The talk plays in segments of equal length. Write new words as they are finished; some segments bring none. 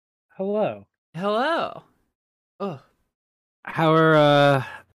Hello. Hello. Oh, How are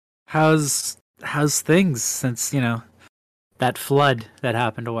how's things since, that flood that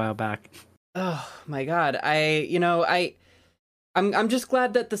happened a while back? oh my God. I'm just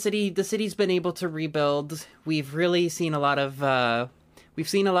glad that the city's been able to rebuild. We've really seen a lot of we've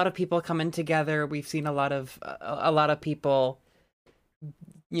seen a lot of people coming together. We've seen a lot of people,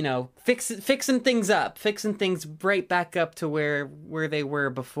 fixing things up, fixing things right back up to where they were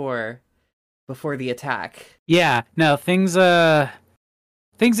before the attack. Yeah, no, things really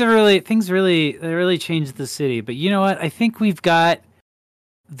they really changed the city. But you know what? I think we've got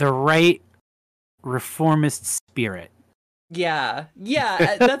the right reformist spirit. Yeah.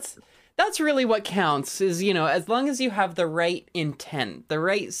 Yeah, that's really what counts is, as long as you have the right intent, the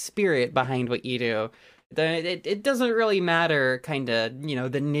right spirit behind what you do, then it doesn't really matter kind of, the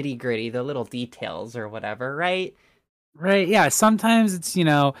nitty-gritty, the little details or whatever, right? Right, yeah, sometimes it's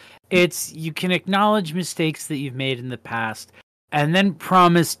you can acknowledge mistakes that you've made in the past and then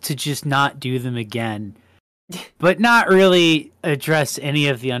promise to just not do them again, but not really address any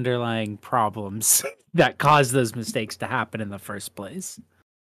of the underlying problems that caused those mistakes to happen in the first place.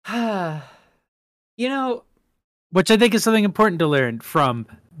 You know, Which I think is something important to learn from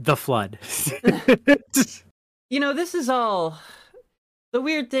the flood. this is all the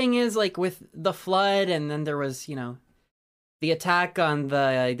weird thing is like with the flood and then there was, the attack on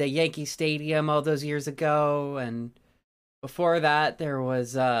the Yankee Stadium all those years ago, and before that there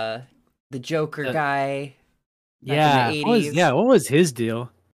was the Joker Uh, guy back in the yeah, '80s. what was his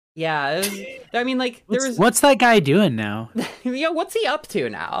deal? Yeah, I mean, like there was. What's that guy doing now? What's he up to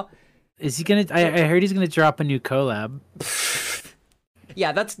now? Is he gonna? I heard he's gonna drop a new collab.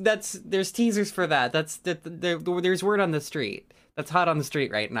 Yeah, that's there's teasers for that. There's word on the street. That's hot on the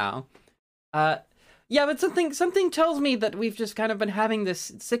street right now. Uh, yeah, but something tells me that we've just kind of been having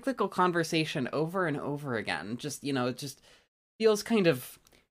this cyclical conversation over and over again. Just it just feels kind of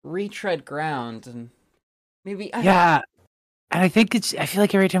retread ground, and maybe I don't. Yeah, and I think it's. I feel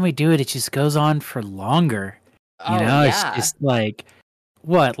like every time we do it, it just goes on for longer. Oh It's yeah, just like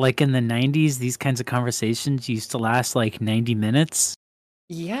what, like in the '90s, these kinds of conversations used to last like 90 minutes.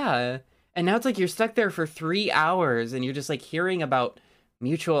 yeah. And now it's like you're stuck there for 3 hours, and you're just like hearing about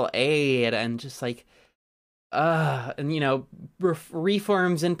mutual aid and just like and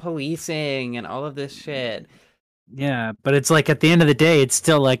reforms in policing and all of this shit. Yeah, but it's like at the end of the day, it's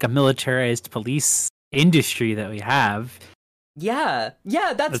still like a militarized police industry that we have. Yeah,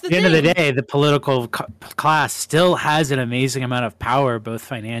 yeah, that's At the the end of the thing. day, the political class still has an amazing amount of power, both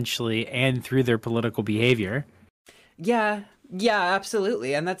financially and through their political behavior. Yeah, yeah,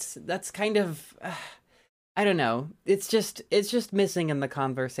 absolutely. And that's kind of I don't know. It's just missing in the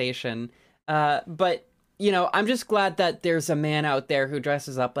conversation. But I'm just glad that there's a man out there who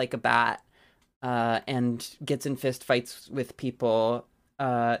dresses up like a bat and gets in fist fights with people.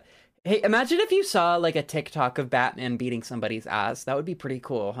 Hey, imagine if you saw like a TikTok of Batman beating somebody's ass. That would be pretty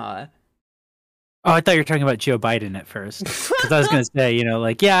cool, huh? Oh, I thought you were talking about Joe Biden at first. Because I was going to say,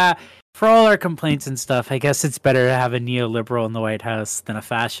 like, yeah, for all our complaints and stuff, I guess it's better to have a neoliberal in the White House than a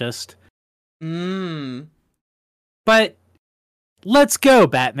fascist. Mmm. But let's go,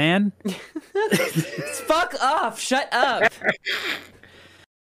 Batman. Fuck off! Shut up!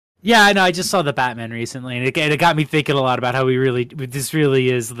 Yeah, I know. I just saw the Batman recently, and it got me thinking a lot about how this really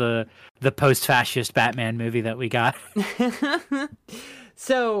is the post-fascist Batman movie that we got.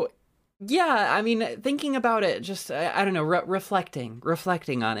 So, yeah, I mean, thinking about it, just I don't know,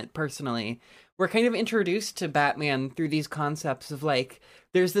 reflecting on it personally, we're kind of introduced to Batman through these concepts of like,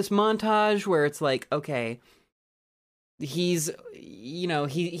 there's this montage where it's like, okay, he's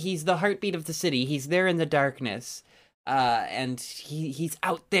the heartbeat of the city. He's there in the darkness. And he's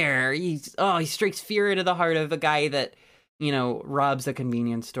out there. He strikes fear into the heart of a guy that, robs a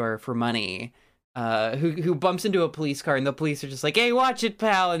convenience store for money. Who bumps into a police car, and the police are just like, "Hey, watch it,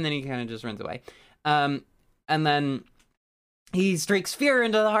 pal," and then he kind of just runs away. And then he strikes fear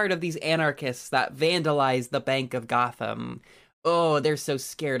into the heart of these anarchists that vandalize the Bank of Gotham. Oh, they're so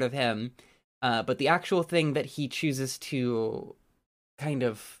scared of him. But the actual thing that he chooses to kind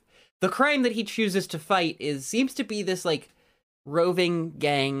of the crime that he chooses to fight is seems to be this like roving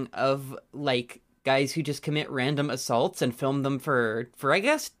gang of like guys who just commit random assaults and film them for I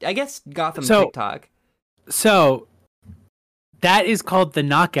guess Gotham So, TikTok. so that is called the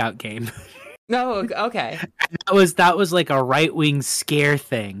knockout game. No, okay. That was like a right-wing scare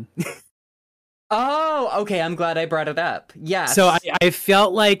thing. Oh, okay. I'm glad I brought it up. So I, Yes. I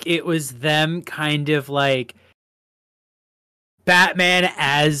felt like it was them kind of like Batman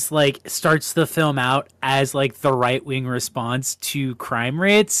as like starts the film out as like the right wing response to crime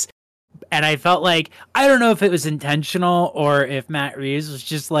rates, And I felt like, I don't know if it was intentional or if Matt Reeves was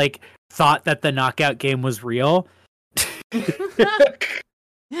just like thought that the knockout game was real.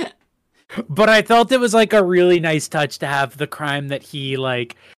 But I felt it was like a really nice touch to have the crime that he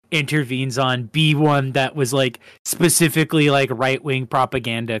like intervenes on be one that was like specifically like right-wing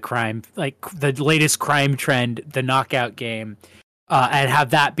propaganda crime, like the latest crime trend, the knockout game, and have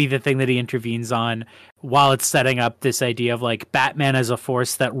that be the thing that he intervenes on while it's setting up this idea of like Batman as a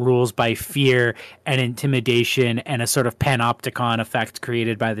force that rules by fear and intimidation and a sort of panopticon effect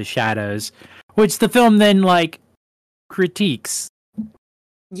created by the shadows, which the film then like critiques.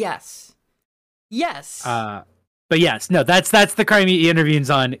 Yes. But yes, no, that's the crime he intervenes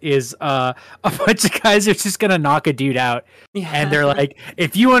on is a bunch of guys are just gonna knock a dude out, and they're like,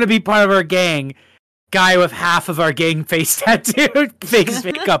 if you want to be part of our gang, guy with half of our gang face tattooed, face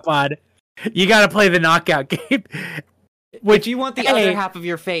makeup on, you got to play the knockout game. Which you want the other half of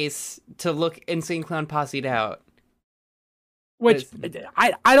your face to look Insane Clown Posse'd out. Which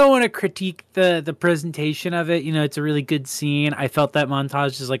I don't want to critique the presentation of it. You know, it's a really good scene. I felt that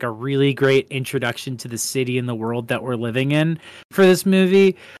montage is like a really great introduction to the city and the world that we're living in for this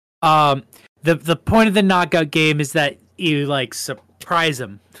movie. The point of the knockout game is that you like surprise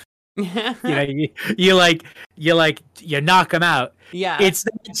them. You knock him out. Yeah, it's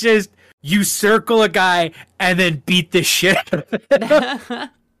just you circle a guy and then beat the shit out of him.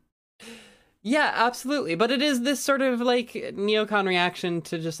 Yeah, absolutely. But it is this sort of like neocon reaction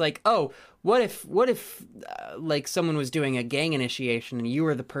to just like, oh, what if like someone was doing a gang initiation and you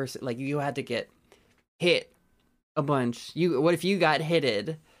were the person, like you had to get hit a bunch. What if you got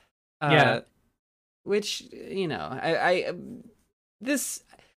hitted? Yeah. Which, you know, I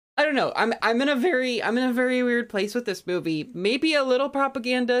don't know. I'm in a very weird place with this movie. Maybe a little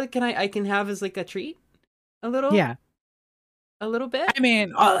propaganda I can have as like a treat. A little. Yeah. A little bit. I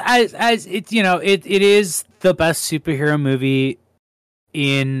mean, as it's, you know, it is the best superhero movie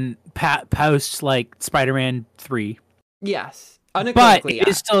in post like Spider-Man 3. Yes, but it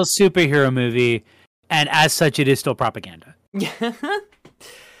is still a superhero movie, and as such, it is still propaganda.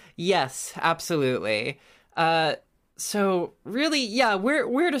 Yes, absolutely. So really, yeah,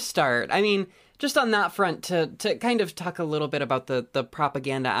 where to start? I mean, just on that front, to kind of talk a little bit about the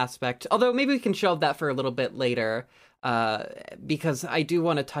propaganda aspect. Although maybe we can shelve that for a little bit later. Because I do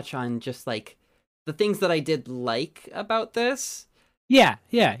want to touch on just like the things that I did like about this. Yeah.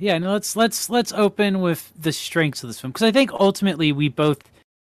 No, let's open with the strengths of this film, because I think ultimately we both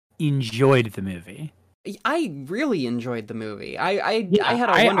enjoyed the movie. I really enjoyed the movie. I had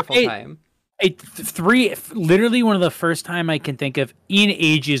a wonderful time. Literally one of the first time I can think of in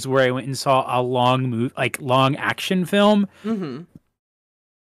ages where I went and saw a long action film, mm-hmm.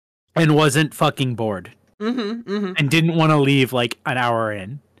 and wasn't fucking bored. Mm-hmm, mm-hmm. And didn't want to leave like an hour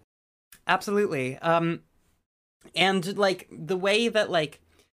in. Absolutely. And like the way that like,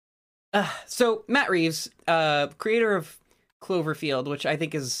 so Matt Reeves, creator of Cloverfield, which I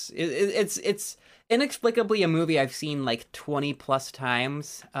think it's inexplicably a movie I've seen like 20 plus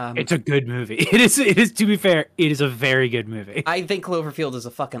times. It's a good movie. It is, to be fair, it is a very good movie. I think Cloverfield is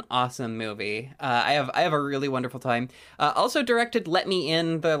a fucking awesome movie. I have a really wonderful time. Also directed Let Me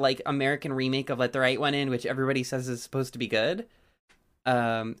In, the like American remake of Let the Right One In, which everybody says is supposed to be good.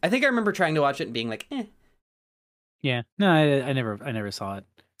 I think I remember trying to watch it and being like, eh. Yeah. No, I never saw it.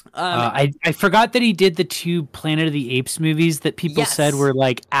 I forgot that he did the 2 Planet of the Apes movies that people said were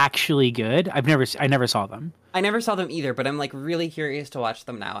like actually good. I never saw them. I never saw them either, but I'm like really curious to watch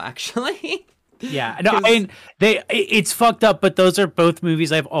them now, actually. Yeah, no, I mean it's fucked up, but those are both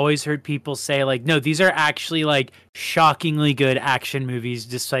movies I've always heard people say like, no, these are actually like shockingly good action movies,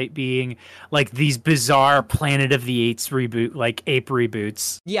 despite being like these bizarre Planet of the Apes ape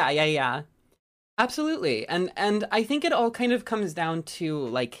reboots. Yeah. Absolutely. And I think it all kind of comes down to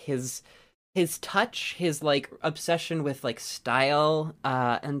like his touch, his like obsession with like style,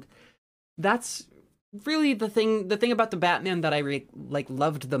 and that's really the thing about the Batman that I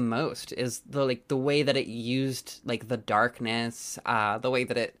loved the most is the way that it used like the darkness, the way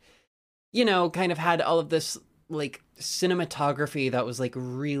that it, you know, kind of had all of this like cinematography that was like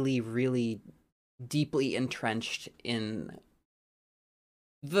really, really deeply entrenched in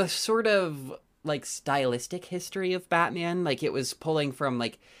the sort of like stylistic history of Batman. Like it was pulling from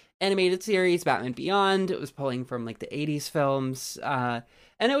like animated series, Batman Beyond. It was pulling from like the 80s films. And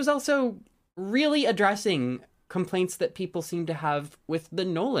it was also really addressing complaints that people seem to have with the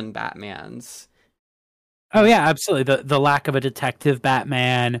Nolan Batmans. Oh yeah, absolutely. The lack of a detective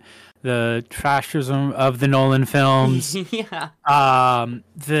Batman, the trashism of the Nolan films. Yeah.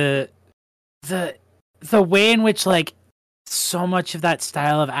 The way in which like so much of that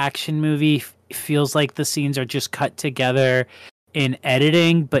style of action movie feels like the scenes are just cut together in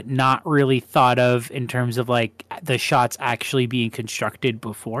editing, but not really thought of in terms of like the shots actually being constructed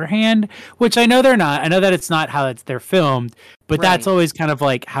beforehand, which I know they're not. I know that it's not how they're filmed, but that's Right. always kind of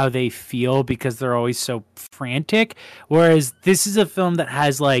like how they feel because they're always so frantic. Whereas this is a film that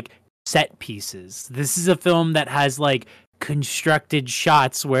has like set pieces. This is a film that has like constructed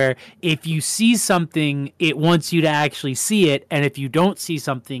shots where if you see something, it wants you to actually see it. And if you don't see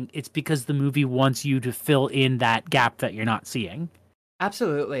something, it's because the movie wants you to fill in that gap that you're not seeing.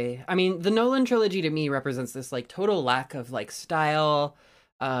 Absolutely. I mean, the Nolan trilogy to me represents this like total lack of like style,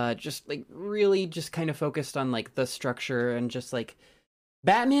 just like really just kind of focused on like the structure and just like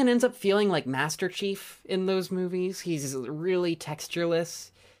Batman ends up feeling like Master Chief in those movies. He's really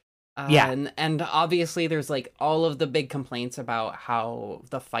textureless. Yeah. And obviously there's like all of the big complaints about how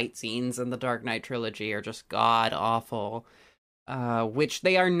the fight scenes in the Dark Knight trilogy are just god awful. Which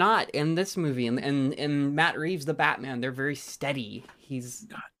they are not in this movie. And in Matt Reeves, the Batman, they're very steady.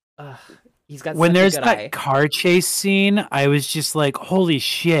 Uh, he's got When such a there's good that eye. car chase scene, I was just like, holy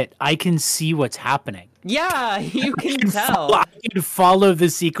shit, I can see what's happening. Yeah, you can I tell. can follow the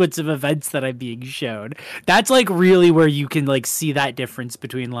sequence of events that I'm being shown. That's like really where you can like see that difference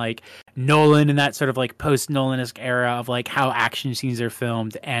between like Nolan and that sort of like post Nolan-esque era of like how action scenes are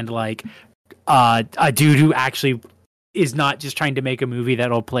filmed and like a dude who actually is not just trying to make a movie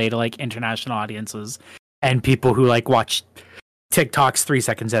that'll play to like international audiences and people who like watch TikToks 3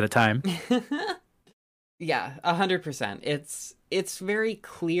 seconds at a time. Yeah, 100%. It's very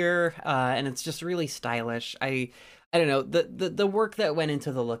clear, and it's just really stylish. I don't know the work that went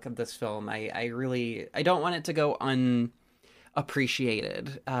into the look of this film. I really I don't want it to go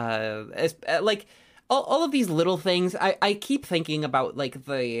unappreciated. Like all of these little things. I keep thinking about like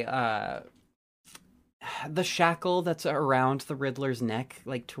the shackle that's around the Riddler's neck,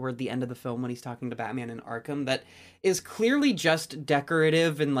 like toward the end of the film when he's talking to Batman in Arkham, that is clearly just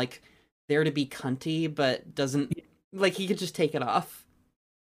decorative and like there to be cunty, but doesn't like he could just take it off.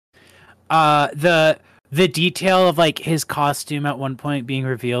 The detail of like his costume at one point being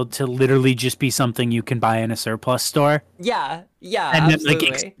revealed to literally just be something you can buy in a surplus store, Yeah, yeah, and then like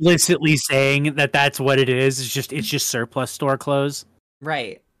absolutely. explicitly saying that that's what it is. It's just surplus store clothes.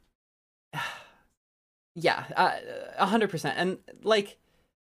 Right. Yeah, 100%. And like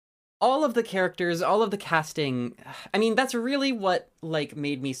all of the characters, all of the casting, I mean, that's really what like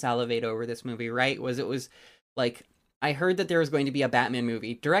made me salivate over this movie, right? Was it was like I heard that there was going to be a Batman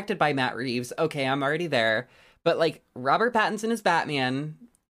movie directed by Matt Reeves. Okay, I'm already there. But like Robert Pattinson is Batman.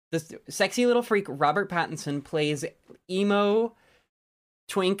 This sexy little freak Robert Pattinson plays emo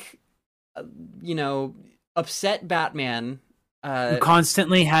twink, uh, you know, upset Batman. Who Uh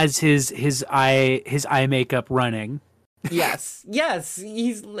constantly has his eye makeup running. Yes, yes,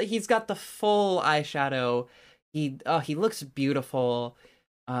 he's got the full eyeshadow. He looks beautiful.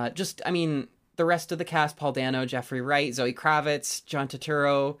 Just I mean, the rest of the cast: Paul Dano, Jeffrey Wright, Zoe Kravitz, John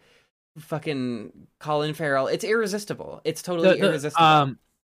Turturro, fucking Colin Farrell. It's irresistible. It's totally The irresistible.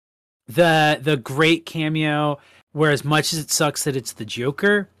 the great cameo where as much as it sucks that it's the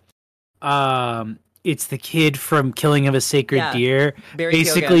Joker, it's the kid from Killing of a Sacred Yeah, Deer Barry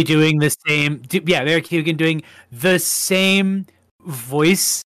basically Keoghan. doing the same yeah, Barry Keoghan doing the same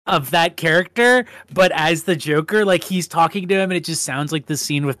voice of that character but as the Joker, like he's talking to him and it just sounds like the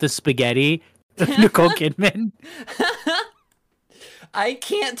scene with the spaghetti of Nicole Kidman. I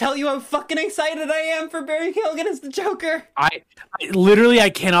can't tell you how fucking excited I am for Barry Keoghan as the Joker. I literally I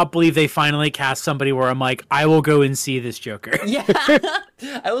cannot believe they finally cast somebody where I'm like I will go and see this Joker. Yeah,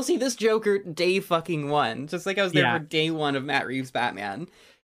 I will see this Joker day fucking one, just like I was there Yeah. for day one of Matt Reeves' Batman.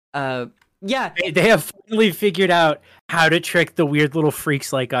 Uh, yeah, They have finally figured out how to trick the weird little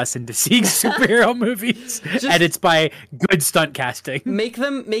freaks like us into seeing superhero movies, Just- and it's by good stunt casting.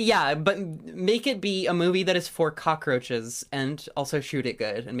 yeah, but make it be a movie that is for cockroaches, and also shoot it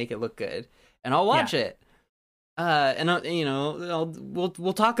good and make it look good, and I'll watch it. And you know,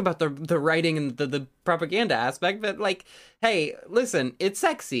 we'll talk about the writing and the propaganda aspect, but like, hey, listen, it's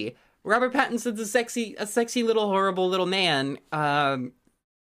sexy. Robert Pattinson's a sexy little horrible little man.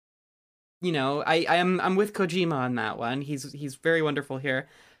 You know, I'm with Kojima on that one. He's very wonderful here.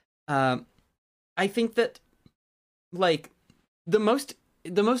 I think that like the most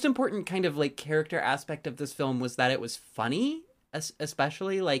important kind of like character aspect of this film was that it was funny,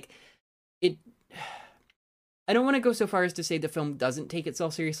 especially like it. I don't want to go so far as to say the film doesn't take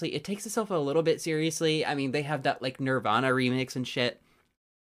itself seriously. It takes itself a little bit seriously. I mean, they have that like Nirvana remix and shit.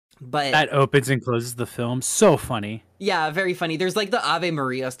 But That opens and closes the film. So funny. yeah, very funny. There's like the Ave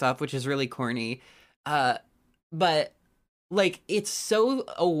Maria stuff, which is really corny. But like it's so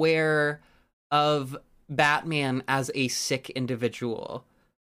aware of Batman as a sick individual.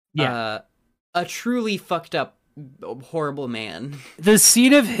 Yeah. A truly fucked up horrible man. The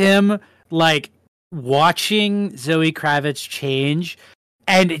scene of him like watching Zoe Kravitz change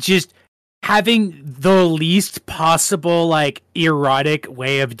and just having the least possible like erotic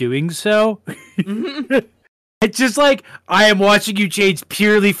way of doing so. It's just like, I am watching you change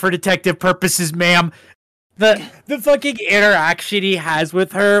purely for detective purposes, ma'am. The fucking interaction he has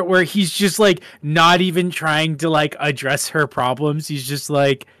with her where he's just like not even trying to like address her problems. He's just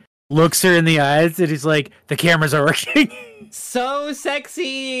like looks her in the eyes and he's like, the cameras are working. So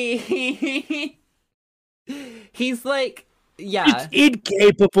sexy. He's like, yeah. He's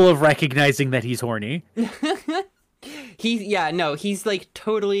incapable of recognizing that he's horny. He's like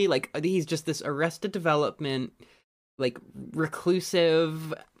totally like, he's just this arrested development, like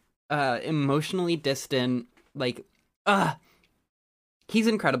reclusive, emotionally distant, like, he's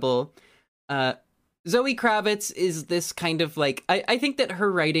incredible. Zoe Kravitz is this kind of like, I think that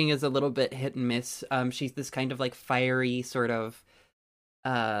her writing is a little bit hit and miss. She's this kind of like fiery sort of,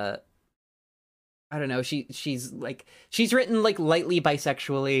 I don't know. She's written like lightly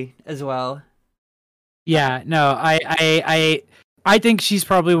bisexually as well. Yeah, no, I think she's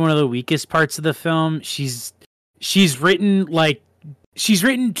probably one of the weakest parts of the film. She's written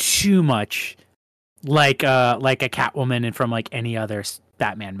too much like a Catwoman and from like any other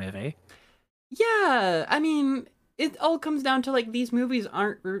Batman movie. Yeah, I mean, it all comes down to like these movies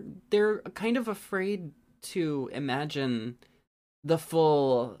they're kind of afraid to imagine the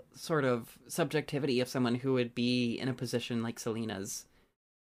full sort of subjectivity of someone who would be in a position like Selina's.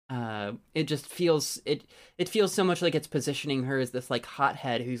 It just feels it feels so much like it's positioning her as this like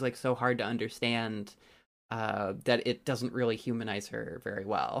hothead who's like so hard to understand, that it doesn't really humanize her very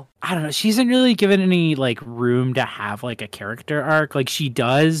well. I don't know. She isn't really given any like room to have like a character arc. Like she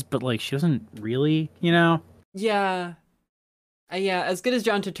does, but like she doesn't really, you know? Yeah. Yeah, as good as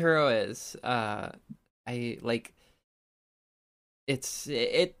John Turturro is, I like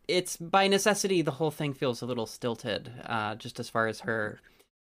it's by necessity the whole thing feels a little stilted, just as far as her,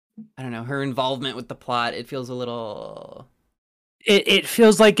 I don't know, her involvement with the plot. It feels a little... It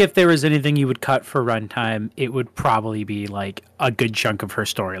feels like if there was anything you would cut for runtime, it would probably be like a good chunk of her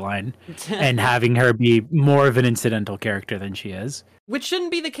storyline and having her be more of an incidental character than she is. Which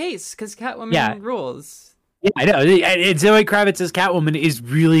shouldn't be the case, because Catwoman rules. Yeah, I know. And Zoe Kravitz as Catwoman is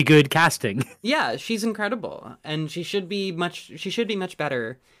really good casting. Yeah, she's incredible, and she should be much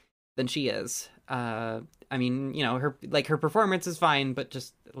better than she is. I mean, you know, her performance is fine, but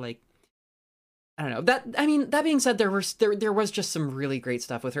just like, I don't know. That being said, there was just some really great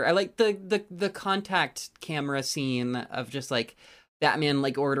stuff with her. I like the contact camera scene of just like Batman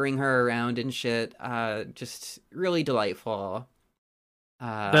like ordering her around and shit. Just really delightful.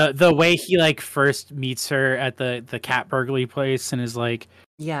 The way he like first meets her at the cat burglary place and is like,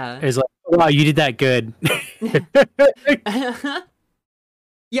 wow, you did that good.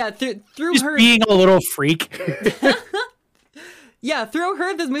 Yeah, through just her being a little freak. Yeah, through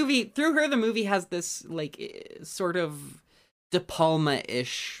her the movie has this like sort of De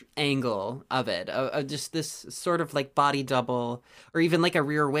Palma-ish angle of it, just this sort of like body double, or even like a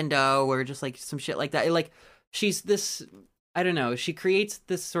rear window, or just like some shit like that. Like she's this, I don't know, she creates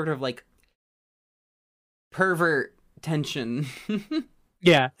this sort of like pervert tension.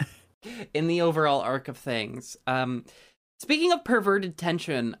 Yeah. In the overall arc of things. Speaking of perverted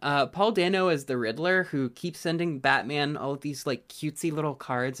tension, Paul Dano is the Riddler, who keeps sending Batman all of these like cutesy little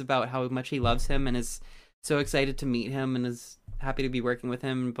cards about how much he loves him and is so excited to meet him and is happy to be working with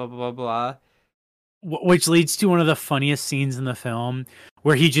him, blah, blah, blah, blah. Which leads to one of the funniest scenes in the film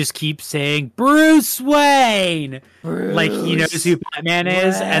where he just keeps saying, Bruce Wayne! Like he knows who Batman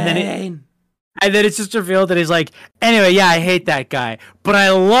is, and then it's just revealed that he's like, anyway, yeah, I hate that guy, but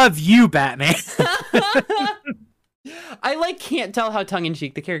I love you, Batman. I like can't tell how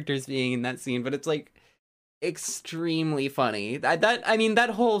tongue-in-cheek the character is being in that scene, but it's like extremely funny. That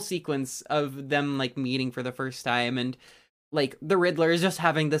whole sequence of them like meeting for the first time and like the Riddler is just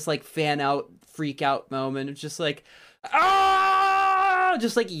having this like fan out freak out moment. It's just like,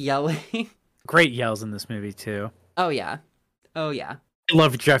 just like yelling. Great yells in this movie too. Oh yeah. I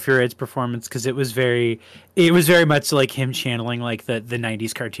love Jeffrey Wright's performance because it was very much like him channeling like the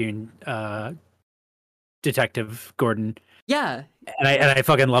 90s cartoon Detective Gordon. Yeah. And I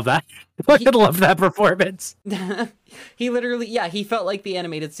fucking love that. I fucking love that performance. He literally, he felt like the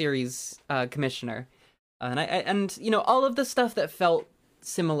animated series commissioner. And you know, all of the stuff that felt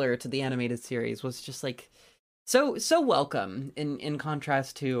similar to the animated series was just like so welcome in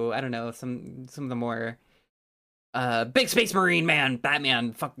contrast to, I don't know, some of the more Big Space Marine man,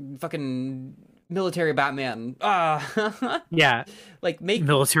 Batman, fucking military Batman. Yeah, Like make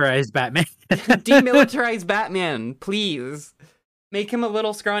militarized Batman. demilitarize Batman, please. Make him a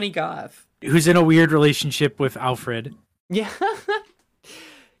little scrawny goth. Who's in a weird relationship with Alfred. Yeah.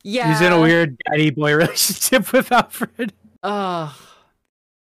 Yeah. Who's in a weird daddy boy relationship with Alfred.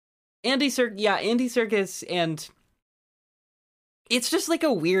 Andy Serkis, and it's just like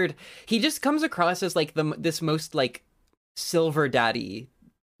a weird. He just comes across as like this most like silver daddy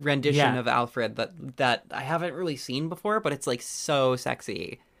rendition of Alfred that I haven't really seen before, but it's like so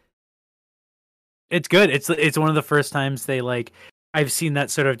sexy. It's good. It's one of the first times I've seen that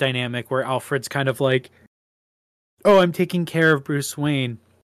sort of dynamic where Alfred's kind of like, oh, I'm taking care of Bruce Wayne.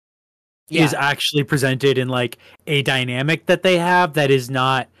 Yeah. Is actually presented in like a dynamic that they have that is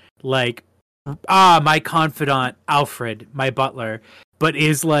not like, my confidant Alfred, my butler, but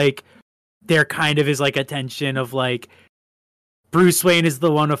is like, there kind of is like a tension of like, Bruce Wayne is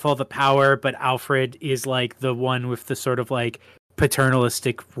the one with all the power, but Alfred is like the one with the sort of like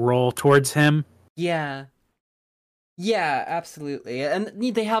paternalistic role towards him. Yeah. Yeah, absolutely. And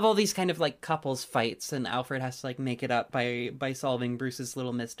they have all these kind of like couples fights, and Alfred has to like make it up by solving Bruce's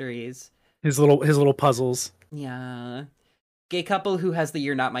little mysteries. His little puzzles. Yeah. Gay couple who has the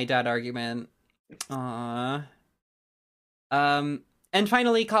 "you're not my dad" argument. Aww. And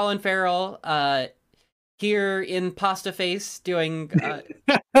finally Colin Farrell, here in Pasta Face doing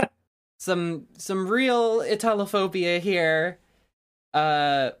some real Italophobia here.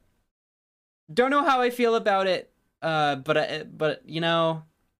 Don't know how I feel about it. But you know,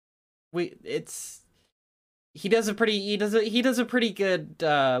 he does a pretty good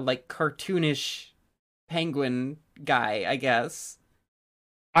like cartoonish penguin guy, I guess.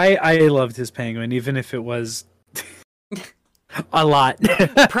 I loved his penguin, even if it was a lot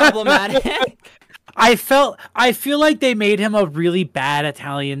problematic. I feel like they made him a really bad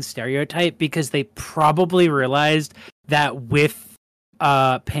Italian stereotype because they probably realized that with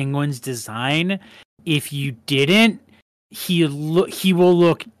Penguin's design, if you didn't, he will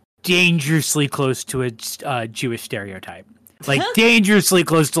look dangerously close to a Jewish stereotype. Like dangerously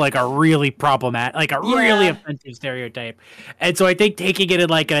close to like a really problematic, like a really offensive stereotype. And so I think taking it in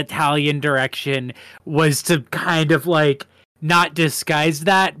like an Italian direction was to kind of like not disguise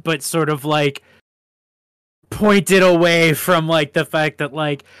that, but sort of like point it away from like the fact that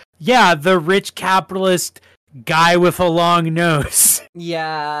like, yeah, the rich capitalist guy with a long nose.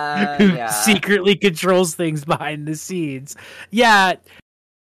 Yeah. Secretly controls things behind the scenes. Yeah.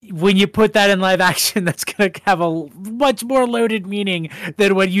 When you put that in live action, that's going to have a much more loaded meaning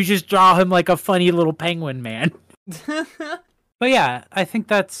than when you just draw him like a funny little penguin man. But yeah, I think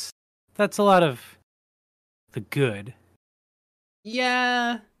that's a lot of the good.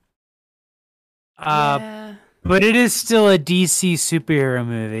 Yeah. But it is still a DC superhero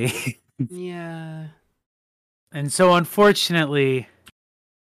movie. Yeah. And so unfortunately,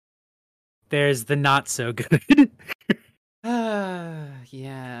 there's the not so good.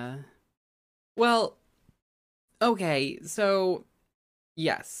 Yeah. Well, okay, so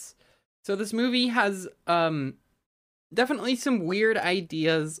yes. So this movie has definitely some weird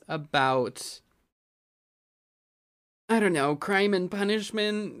ideas about, I don't know, crime and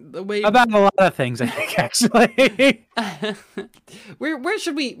punishment, the way about a lot of things, I think, actually. Where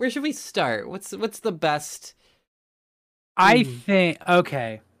should we start? What's the best? I think,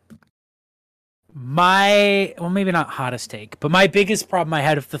 okay. Maybe not hottest take, but my biggest problem I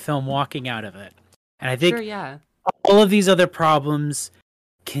had with the film walking out of it, and I think all of these other problems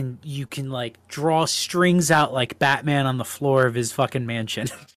you can like draw strings out like Batman on the floor of his fucking mansion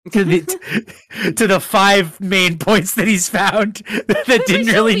to the 5 main points that he's found that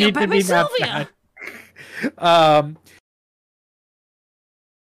didn't really need to be mapped out.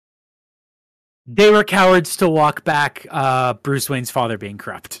 They were cowards to walk back Bruce Wayne's father being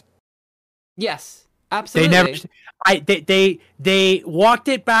corrupt. Yes, absolutely. They walked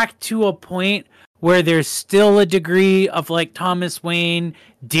it back to a point where there's still a degree of like Thomas Wayne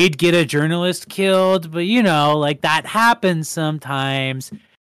did get a journalist killed, but you know, like that happens sometimes,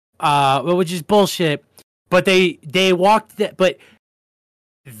 which is bullshit. But they walked that, but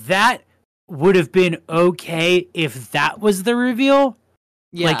that would have been okay if that was the reveal.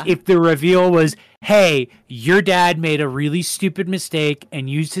 Yeah. Like if the reveal was, hey, your dad made a really stupid mistake and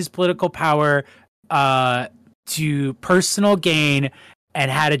used his political power to personal gain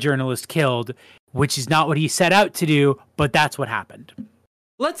and had a journalist killed, which is not what he set out to do, but that's what happened.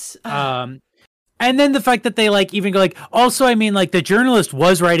 Let's and then the fact that they like even go like, also, I mean, like the journalist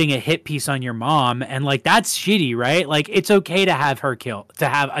was writing a hit piece on your mom, and like that's shitty, right? Like it's okay to have her killed, to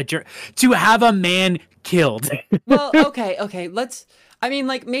have a man killed. Well, okay. I mean,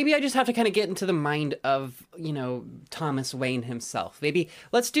 like, maybe I just have to kind of get into the mind of, Thomas Wayne himself. Maybe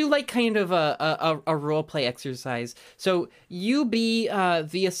let's do, like, kind of a role play exercise. So you be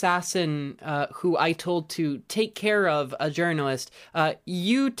the assassin who I told to take care of a journalist.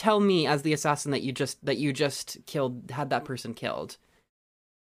 You tell me as the assassin that you just killed, had that person killed.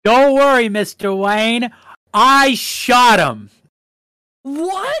 Don't worry, Mr. Wayne. I shot him.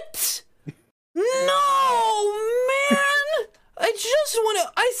 What? No, man!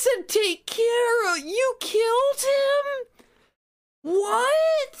 I said take care of, you killed him?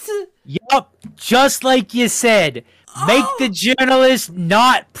 What? Yup, just like you said. Make the journalist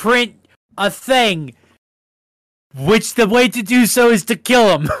not print a thing. Which the way to do so is to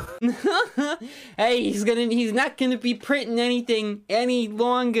kill him. Hey, he's not gonna be printing anything any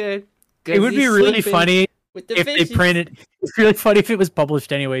longer. It would be really funny if fishes. they printed. It's really funny if it was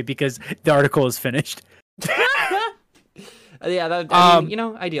published anyway because the article is finished. Yeah,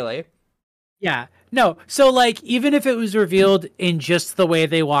 ideally. Yeah, no. So, like, even if it was revealed in just the way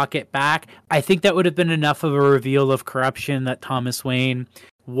they walk it back, I think that would have been enough of a reveal of corruption that Thomas Wayne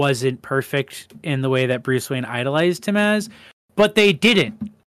wasn't perfect in the way that Bruce Wayne idolized him as. But they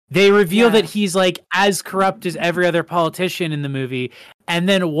didn't. They reveal that he's, like, as corrupt as every other politician in the movie, and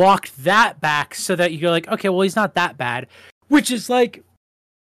then walked that back so that you're like, okay, well, he's not that bad. Which is like,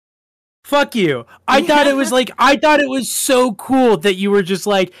 fuck you. I thought it was so cool that you were just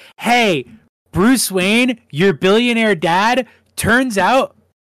like, hey, Bruce Wayne, your billionaire dad, turns out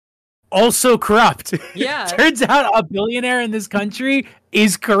also corrupt. Yeah. Turns out a billionaire in this country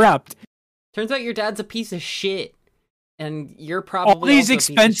is corrupt. Turns out your dad's a piece of shit. And you're probably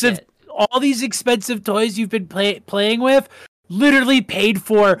all these expensive toys you've been playing with, literally paid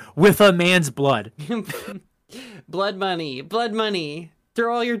for with a man's blood. Blood money.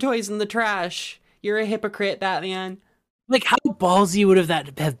 Throw all your toys in the trash. You're a hypocrite, Batman. Like, how ballsy would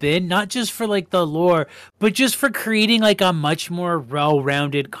that have been? Not just for, like, the lore, but just for creating, like, a much more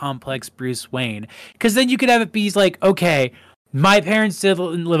well-rounded, complex Bruce Wayne. Because then you could have it be like, okay, my parents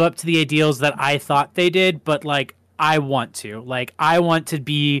didn't live up to the ideals that I thought they did, but, like, I want to. Like, I want to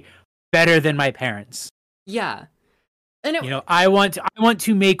be better than my parents. Yeah. And I want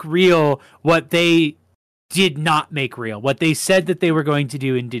to make real what they did not make real, what they said that they were going to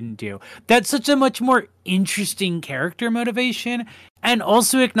do and didn't do. That's such a much more interesting character motivation, and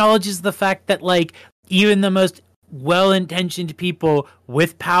also acknowledges the fact that, like, even the most well-intentioned people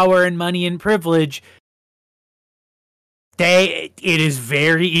with power and money and privilege, it is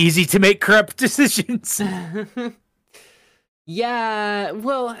very easy to make corrupt decisions. Yeah,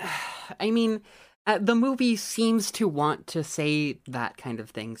 well, I mean, the movie seems to want to say that kind of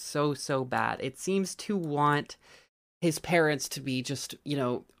thing so bad. It seems to want his parents to be just,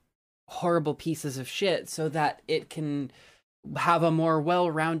 horrible pieces of shit so that it can have a more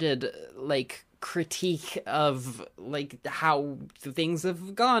well-rounded, like, critique of, like, how things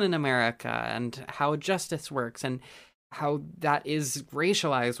have gone in America and how justice works and how that is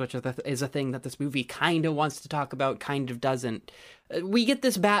racialized, which is a thing that this movie kind of wants to talk about, kind of doesn't. We get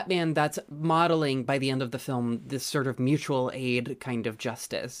this Batman that's modeling, by the end of the film, this sort of mutual aid kind of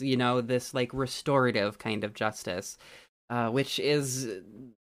justice, this, like, restorative kind of justice, which is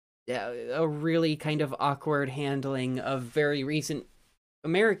a really kind of awkward handling of very recent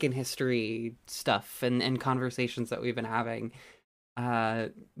American history stuff and conversations that we've been having.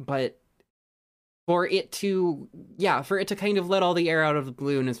 But for it to kind of let all the air out of the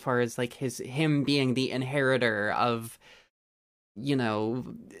balloon as far as, like, him being the inheritor of,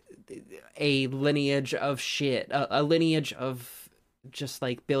 a lineage of shit, a lineage of just,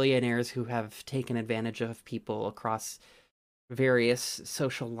 like, billionaires who have taken advantage of people across various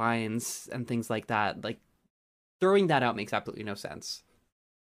social lines and things like that. Like, throwing that out makes absolutely no sense.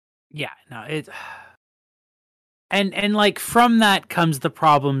 Yeah, no, and like, from that comes the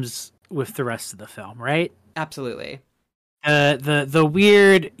problems with the rest of the film, right? Absolutely. The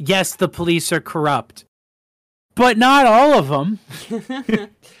weird, yes, the police are corrupt, but not all of them.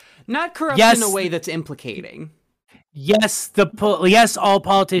 Not corrupt in a way that's implicating. Yes, all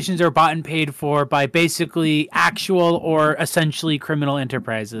politicians are bought and paid for by basically actual or essentially criminal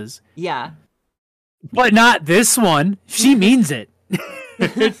enterprises. Yeah. But not this one. She means it.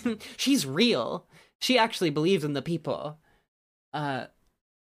 She's real. She actually believes in the people.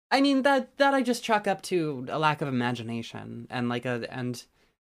 I mean, that I just chalk up to a lack of imagination and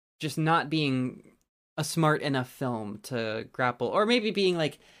just not being a smart enough film to grapple, or maybe being,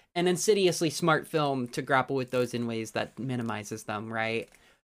 like, an insidiously smart film to grapple with those in ways that minimizes them, right?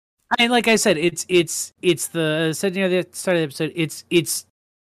 And like I said, it's the setting of the start of the episode. It's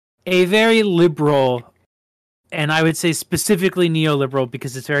a very liberal and I would say specifically neoliberal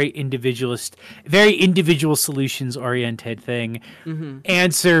because it's very individualist, very individual solutions oriented thing,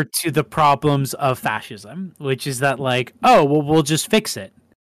 answer to the problems of fascism, which is that like, oh, well, we'll just fix it.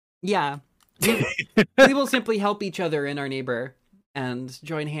 Yeah. We will simply help each other and our neighbor and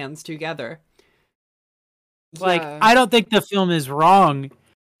join hands together. Like, I don't think the film is wrong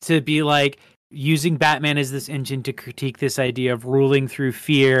to be like using Batman as this engine to critique this idea of ruling through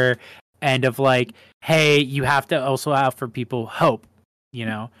fear and of like, hey, you have to also offer people hope, you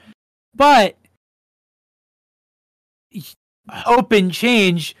know? But hope and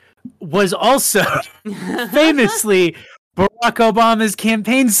change was also famously Barack Obama's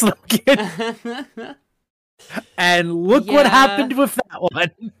campaign slogan. And look what happened with that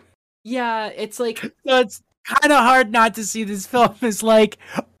one. Yeah, it's like... So it's kind of hard not to see this film as like,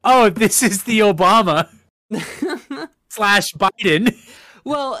 oh, this is the Obama / Biden.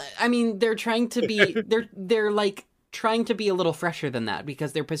 Well, I mean, they're trying to be... They're like trying to be a little fresher than that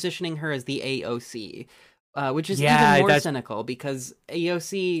because they're positioning her as the AOC, which is even more cynical because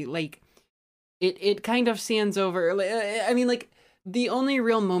AOC, like, it kind of stands over... I mean, like, the only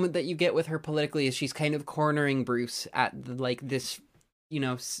real moment that you get with her politically is she's kind of cornering Bruce at, like, this, you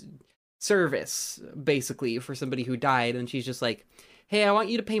know, service, basically, for somebody who died, and she's just like, hey, I want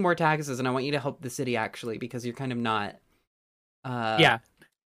you to pay more taxes, and I want you to help the city, actually, because you're kind of not... yeah.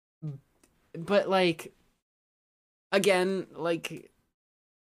 But, like, again, like,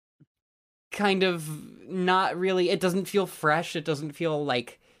 kind of not really... It doesn't feel fresh, it doesn't feel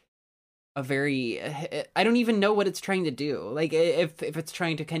like a very... I don't even know what it's trying to do. Like, if it's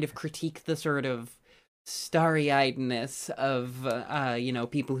trying to kind of critique the sort of starry-eyedness of, you know,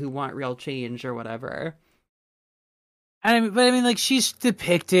 people who want real change or whatever. But I mean, like, she's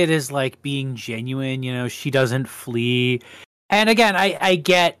depicted as, like, being genuine, you know, she doesn't flee. And again, I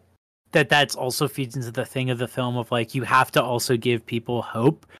get that that's also feeds into the thing of the film of, like, you have to also give people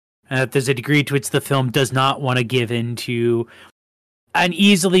hope. And that there's a degree to which the film does not want to give in to an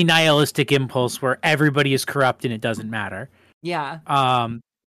easily nihilistic impulse where everybody is corrupt and it doesn't matter. Yeah.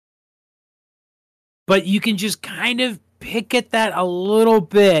 But you can just kind of pick at that a little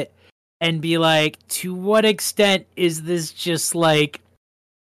bit and be like, to what extent is this just like,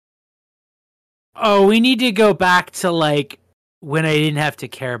 oh, we need to go back to like when I didn't have to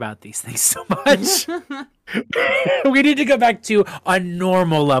care about these things so much. We need to go back to a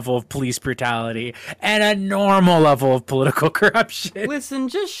normal level of police brutality and a normal level of political corruption. Listen,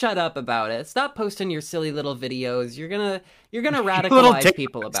 just shut up about it. Stop posting your silly little videos. You're gonna radicalize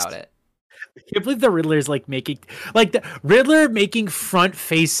people about it. I can't believe the Riddler's like making like the Riddler making front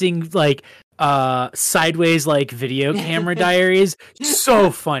facing like sideways like video camera diaries. So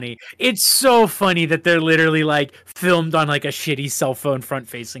funny. It's so funny that they're literally like filmed on like a shitty cell phone front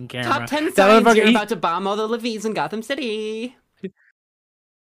facing camera. Top 10 signs you're about to bomb all the Levies in Gotham City.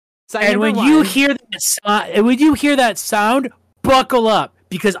 And when you hear that sound, buckle up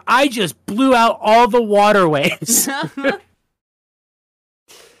because I just blew out all the waterways.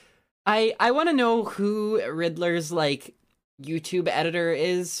 I want to know who Riddler's like YouTube editor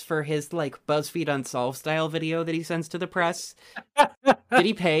is for his like BuzzFeed Unsolved style video that he sends to the press. Did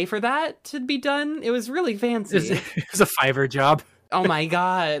he pay for that to be done? It was really fancy. It was a Fiverr job. Oh my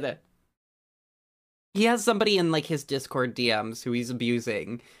god. He has somebody in like his Discord DMs who he's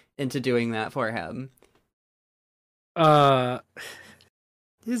abusing into doing that for him.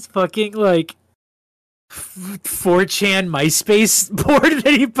 His fucking like 4chan MySpace board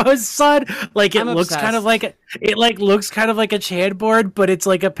that he posts on, like it looks kind of like a Chan board, but it's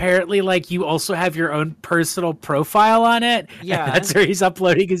like apparently like you also have your own personal profile on it. Yeah, that's where he's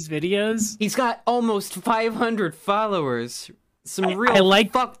uploading his videos. He's got almost 500 followers. Some real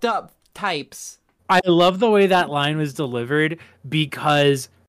fucked up types. I love the way that line was delivered because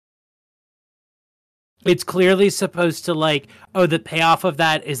it's clearly supposed to like, oh, the payoff of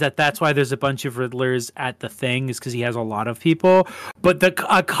that is that's why there's a bunch of Riddlers at the thing is because he has a lot of people. But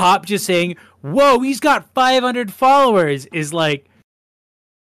a cop just saying, whoa, he's got 500 followers is like,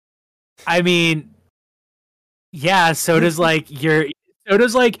 I mean, yeah, so does like your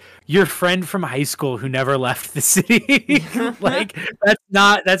friend from high school who never left the city. Like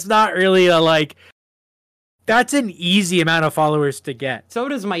that's not really a like, that's an easy amount of followers to get. So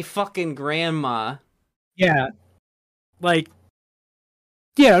does my fucking grandma. Yeah, like,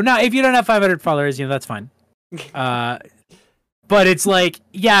 you know, not if you don't have 500 followers, you know, that's fine. But it's like,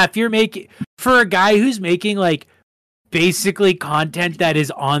 yeah, if you're making for a guy who's making like basically content that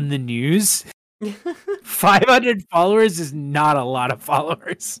is on the news, 500 followers is not a lot of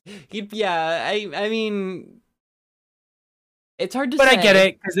followers. Yeah, I mean, It's hard to But say. I get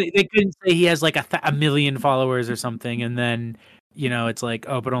it, because they couldn't say he has like a million followers or something, and then it's like,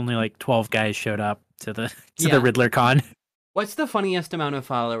 oh, but only like 12 guys showed up to the Riddler con. What's the funniest amount of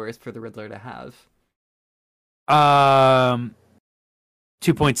followers for the Riddler to have?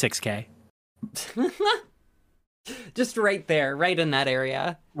 2.6K. Just right there, right in that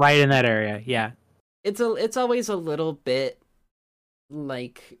area. Right in that area, yeah. It's always a little bit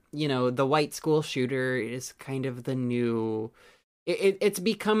like, the white school shooter is kind of the new... It's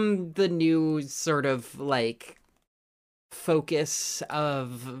become the new sort of, like, focus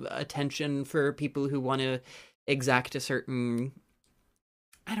of attention for people who want to exact a certain...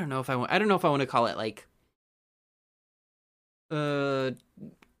 I don't know if I want to call it, like... I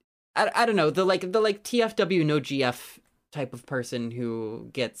don't know, the TFW no GF type of person who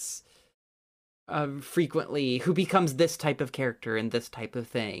gets... frequently, who becomes this type of character and this type of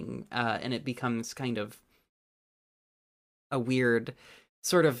thing, and it becomes kind of a weird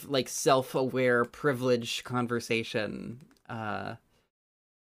sort of like self-aware privilege conversation that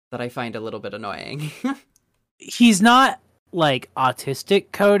I find a little bit annoying. He's not like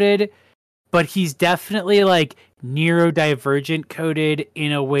autistic coded, but he's definitely like neurodivergent coded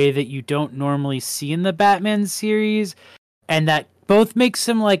in a way that you don't normally see in the Batman series, and that both makes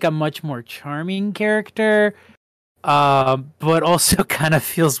him like a much more charming character, but also kind of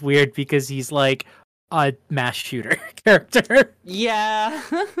feels weird because he's like a mass shooter character. Yeah.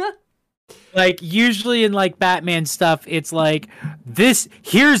 Like usually in like Batman stuff, it's like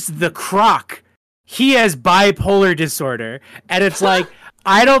here's the Croc. He has bipolar disorder. And it's like,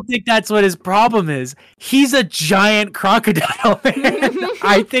 I don't think that's what his problem is. He's a giant crocodile.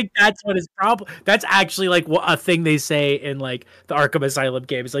 I think that's what his problem. That's actually like a thing they say in like the Arkham Asylum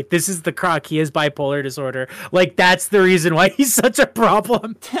games. Like, this is the Croc. He has bipolar disorder. Like, that's the reason why he's such a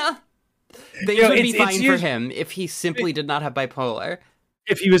problem. Things would be fine for him if he simply did not have bipolar.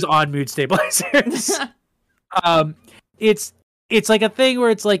 If he was on mood stabilizers. It's like a thing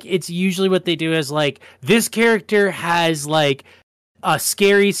where it's like, it's usually what they do is like, this character has like a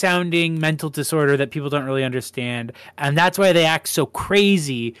scary sounding mental disorder that people don't really understand, and that's why they act so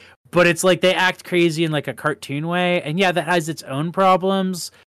crazy. But it's like they act crazy in like a cartoon way, and yeah, that has its own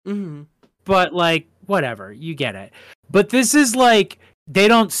problems. Mm-hmm. But like, whatever, you get it. But this is like, they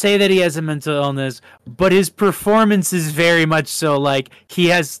don't say that he has a mental illness, but his performance is very much so like he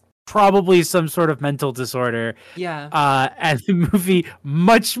has probably some sort of mental disorder. Yeah. And the movie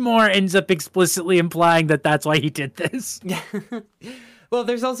much more ends up explicitly implying that that's why he did this. Yeah. Well,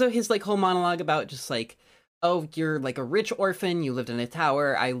 there's also his like whole monologue about just like, oh, you're like a rich orphan, you lived in a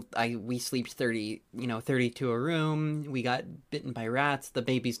tower, we slept 30 to a room, we got bitten by rats, the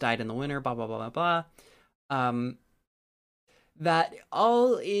babies died in the winter, blah blah blah blah blah. That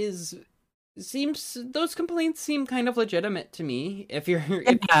all those complaints seem kind of legitimate to me. If you're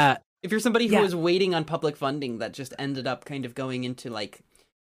somebody who was waiting on public funding that just ended up kind of going into like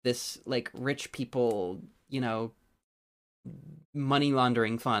this like rich people, money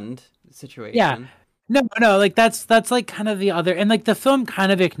laundering fund situation. Yeah. No, like that's like kind of the other, and like the film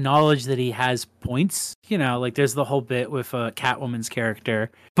kind of acknowledged that he has points, like there's the whole bit with Catwoman's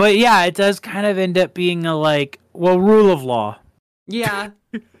character. But yeah, it does kind of end up being a like, well, rule of law. Yeah.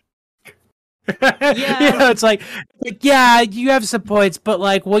 Yeah. It's like, yeah, you have some points, but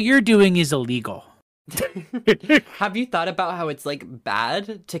like what you're doing is illegal. Have you thought about how it's like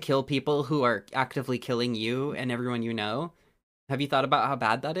bad to kill people who are actively killing you and everyone you know? Have you thought about how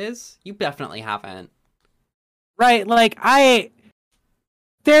bad that is? You definitely haven't. Right, like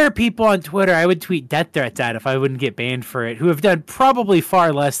there are people on Twitter I would tweet death threats at if I wouldn't get banned for it, who have done probably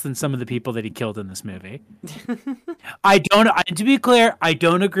far less than some of the people that he killed in this movie. To be clear, I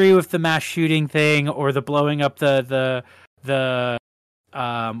don't agree with the mass shooting thing or the blowing up the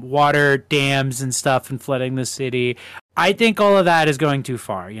water dams and stuff and flooding the city. I think all of that is going too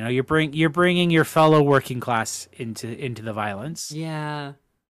far. You're bringing your fellow working class into the violence. Yeah.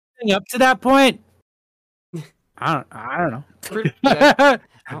 Up to that point, I don't know.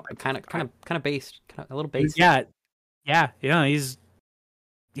 Kind of based, a little based. Yeah.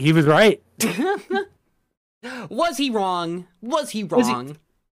 He was right. Was he wrong?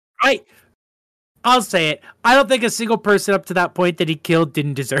 I'll say it. I don't think a single person up to that point that he killed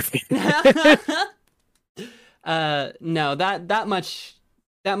didn't deserve it. No, that much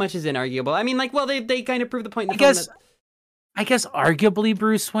is inarguable. I mean, like, well, they kind of prove the point in the film. I guess arguably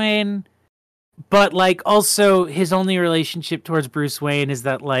Bruce Wayne, but like also his only relationship towards Bruce Wayne is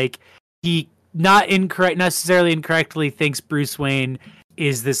that like he necessarily incorrectly thinks Bruce Wayne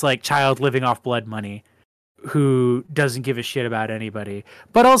is this like child living off blood money who doesn't give a shit about anybody.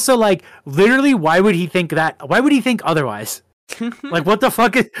 But also like literally why would he think that? Why would he think otherwise? Like, what the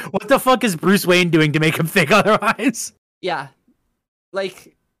fuck is Bruce Wayne doing to make him think otherwise? Yeah,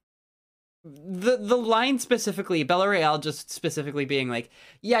 like the line specifically, Bella Real just specifically being like,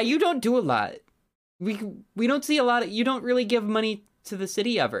 "Yeah, you don't do a lot. We don't see a lot of, you don't really give money to the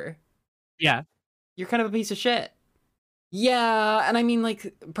city ever. Yeah. You're kind of a piece of shit." Yeah, and I mean,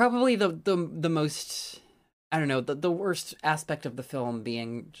 like, probably the most, I don't know, the worst aspect of the film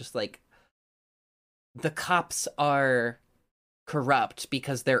being just like the cops are corrupt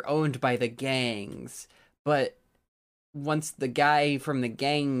because they're owned by the gangs, but once the guy from the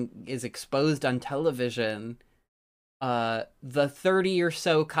gang is exposed on television, the 30 or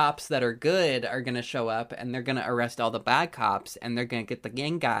so cops that are good are gonna show up and they're gonna arrest all the bad cops and they're gonna get the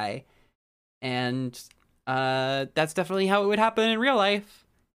gang guy. And that's definitely how it would happen in real life.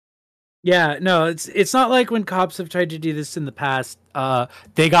 Yeah, no, it's not like when cops have tried to do this in the past,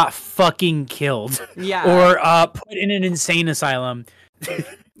 they got fucking killed. Yeah. Or put in an insane asylum.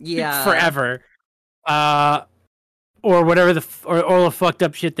 Yeah. Forever. Or whatever or all the fucked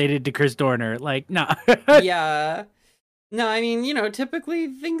up shit they did to Chris Dorner. Like, no. Yeah. No, I mean, you know, typically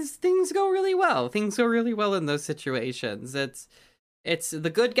things go really well. Things go really well in those situations. It's the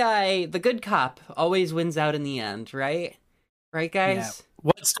good guy, the good cop always wins out in the end, right? Right, guys? Yeah.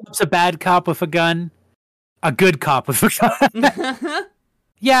 What stops a bad cop with a gun? A good cop with a gun.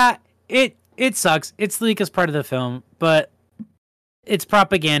 Yeah, it sucks. It's the weakest part of the film, but it's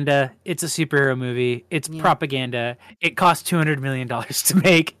propaganda. It's a superhero movie. It's propaganda. It cost $200 million to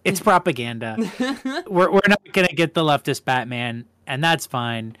make. It's propaganda. We're not gonna get the leftist Batman, and that's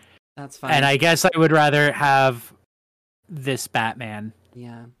fine. That's fine. And I guess I would rather have this Batman.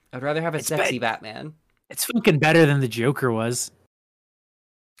 Yeah, I'd rather have a sexy Batman. It's fucking better than the Joker was.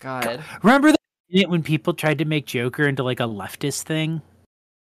 God. Remember that when people tried to make Joker into like a leftist thing?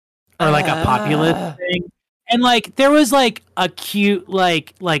 Or like a populist thing? And like there was like a cute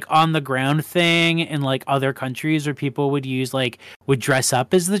like on the ground thing in like other countries where people would dress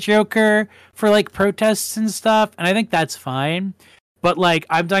up as the Joker for like protests and stuff. And I think that's fine. But like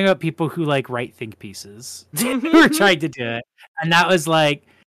I'm talking about people who like write think pieces who were trying to do it. And that was like,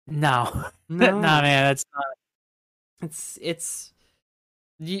 no. Nah, man, that's not. It's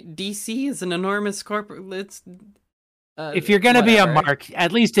DC is an enormous corporate. It's if you're gonna be a mark,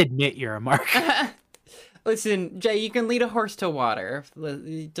 at least admit you're a mark. Listen, Jay, you can lead a horse to water.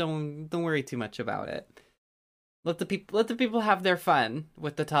 Don't worry too much about it. Let the people have their fun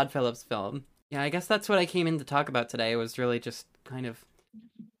with the Todd Phillips film. Yeah, I guess that's what I came in to talk about today. Was really just kind of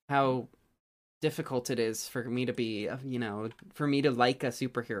how difficult it is for me to be, for me to like a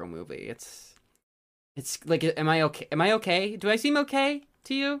superhero movie. It's like, am I okay? Am I okay? Do I seem okay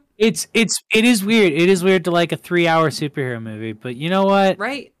to you? It is weird. It is weird to like a 3-hour superhero movie, but you know what?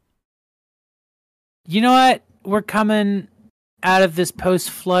 Right. You know what? We're coming out of this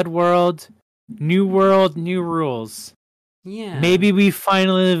post-flood world, new rules. Yeah. Maybe we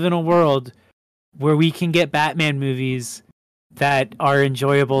finally live in a world where we can get Batman movies that are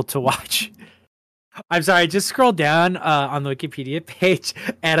enjoyable to watch. I'm sorry, I just scrolled down on the Wikipedia page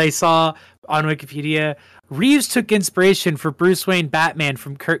and I saw on Wikipedia, Reeves took inspiration for Bruce Wayne Batman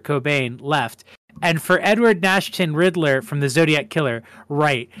from Kurt Cobain, left, and for Edward Nashton Riddler from the Zodiac Killer,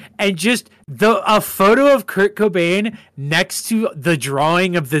 right. And just a photo of Kurt Cobain next to the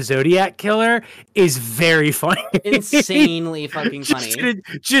drawing of the Zodiac Killer is very funny. Insanely fucking funny.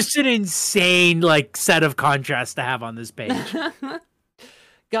 Just an insane like set of contrasts to have on this page.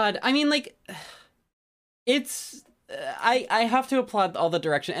 God, I mean, like, it's I have to applaud all the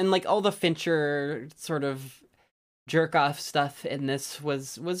direction and like all the Fincher sort of jerk off stuff in this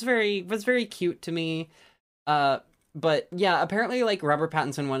was very cute to me. But yeah, apparently like Robert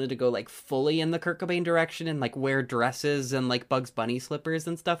Pattinson wanted to go like fully in the Kurt Cobain direction and like wear dresses and like Bugs Bunny slippers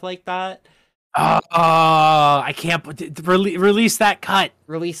and stuff like that. I can't release that cut.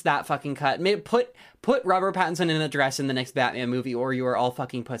 Release that fucking cut. Put Robert Pattinson in a dress in the next Batman movie, or you are all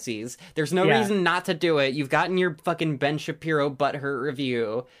fucking pussies. There's no reason not to do it. You've gotten your fucking Ben Shapiro butthurt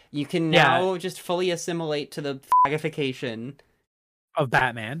review. You can now just fully assimilate to the faggification of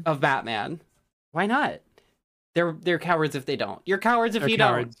Batman. Why not? They're cowards if they don't. You're cowards if you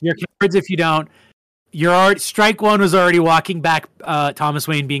don't. You're cowards if you don't. Strike one was already walking back Thomas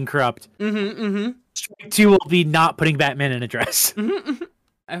Wayne being corrupt. Strike two will be not putting Batman in a dress.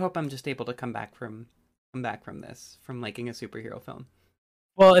 I hope I'm just able to come back from this, from liking a superhero film.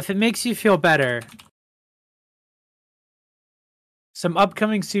 Well, if it makes you feel better, some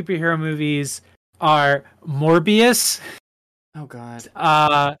upcoming superhero movies are Morbius. Oh God.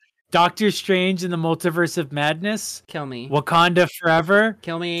 Doctor Strange in the Multiverse of Madness, Kill me. Wakanda Forever,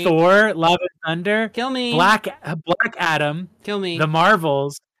 Kill me. Thor, Love and Thunder, Kill me. Black Adam, Kill me. The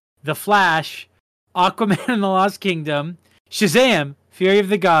Marvels, The Flash, Aquaman and the Lost Kingdom, Shazam, Fury of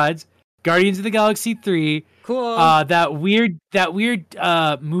the Gods, Guardians of the Galaxy 3, Cool. that weird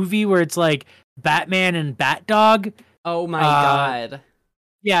movie where it's like Batman and Batdog. Oh my god.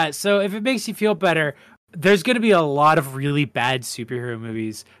 Yeah, so if it makes you feel better, there's going to be a lot of really bad superhero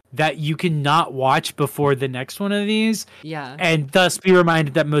movies that you cannot watch before the next one of these. Yeah. And thus be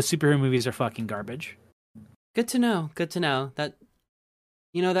reminded that most superhero movies are fucking garbage. Good to know. Good to know. That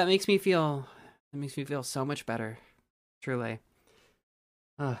that makes me feel so much better. Truly.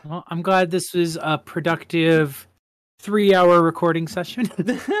 Well, I'm glad this was a productive 3-hour recording session.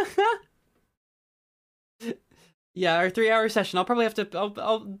 Yeah, our 3-hour session. I'll probably have to.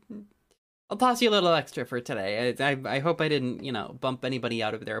 I'll toss you a little extra for today. I hope I didn't bump anybody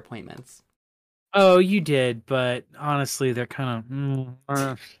out of their appointments. Oh, you did, but honestly, they're kind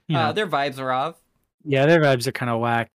of their vibes are off. Yeah, their vibes are kind of whack.